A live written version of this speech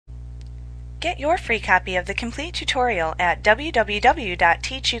Get your free copy of the complete tutorial at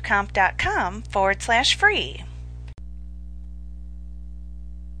www.teachucomp.com/free.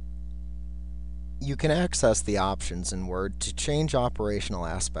 You can access the options in Word to change operational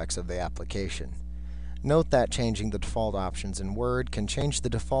aspects of the application. Note that changing the default options in Word can change the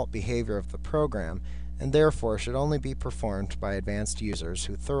default behavior of the program and therefore should only be performed by advanced users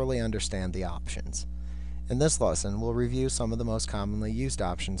who thoroughly understand the options. In this lesson, we'll review some of the most commonly used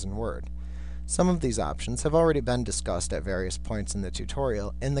options in Word. Some of these options have already been discussed at various points in the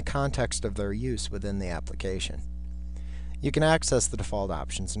tutorial in the context of their use within the application. You can access the default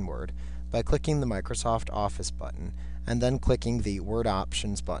options in Word by clicking the Microsoft Office button and then clicking the Word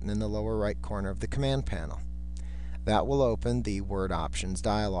Options button in the lower right corner of the command panel. That will open the Word Options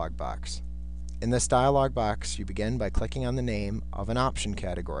dialog box. In this dialog box, you begin by clicking on the name of an option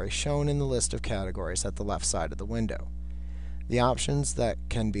category shown in the list of categories at the left side of the window. The options that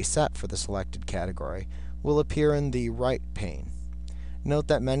can be set for the selected category will appear in the right pane. Note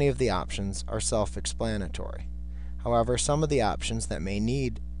that many of the options are self-explanatory. However, some of the options that may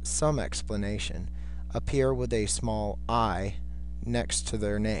need some explanation appear with a small I next to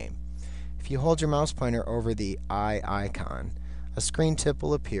their name. If you hold your mouse pointer over the I icon, a screen tip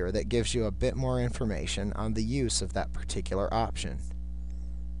will appear that gives you a bit more information on the use of that particular option.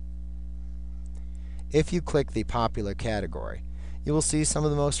 If you click the popular category, you will see some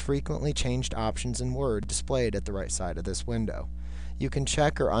of the most frequently changed options in Word displayed at the right side of this window. You can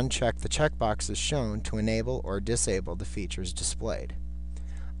check or uncheck the checkboxes shown to enable or disable the features displayed.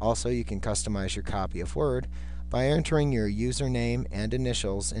 Also, you can customize your copy of Word by entering your username and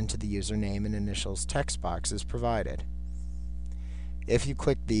initials into the username and initials text boxes provided. If you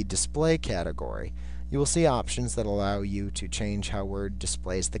click the Display category, you will see options that allow you to change how Word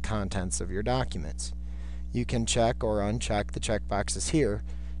displays the contents of your documents. You can check or uncheck the checkboxes here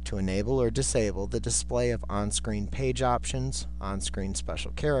to enable or disable the display of on-screen page options, on-screen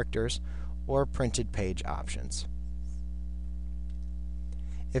special characters, or printed page options.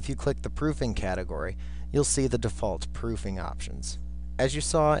 If you click the Proofing category, you'll see the default proofing options. As you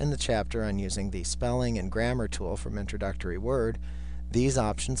saw in the chapter on using the Spelling and Grammar tool from Introductory Word, these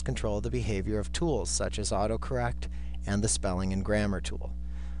options control the behavior of tools such as autocorrect and the Spelling and Grammar tool.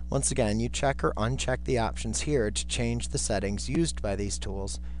 Once again, you check or uncheck the options here to change the settings used by these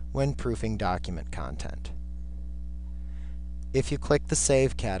tools when proofing document content. If you click the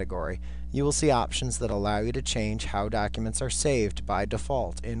Save category, you will see options that allow you to change how documents are saved by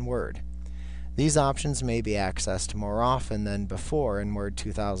default in Word. These options may be accessed more often than before in Word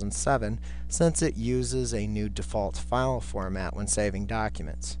 2007 since it uses a new default file format when saving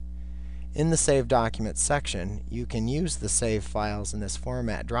documents. In the Save Documents section, you can use the Save Files in this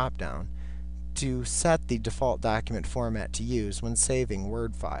format drop-down to set the default document format to use when saving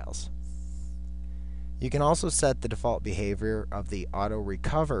Word files. You can also set the default behavior of the Auto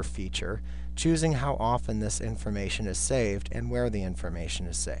Recover feature, choosing how often this information is saved and where the information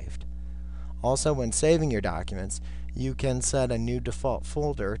is saved. Also, when saving your documents, you can set a new default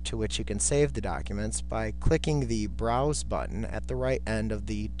folder to which you can save the documents by clicking the Browse button at the right end of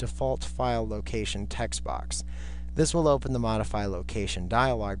the Default File Location text box. This will open the Modify Location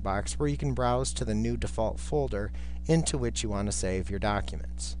dialog box where you can browse to the new default folder into which you want to save your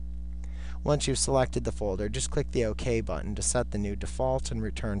documents. Once you've selected the folder, just click the OK button to set the new default and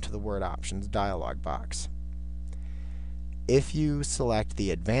return to the Word Options dialog box. If you select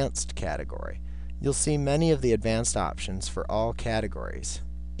the Advanced category, you'll see many of the advanced options for all categories.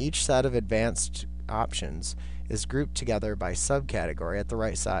 Each set of advanced options is grouped together by subcategory at the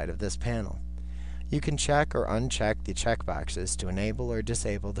right side of this panel. You can check or uncheck the checkboxes to enable or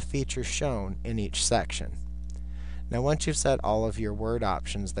disable the features shown in each section. Now, once you've set all of your Word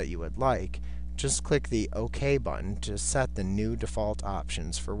options that you would like, just click the OK button to set the new default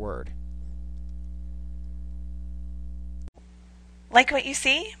options for Word. Like what you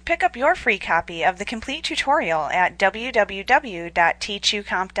see? Pick up your free copy of the complete tutorial at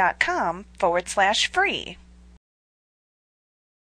www.teachucomp.com/free.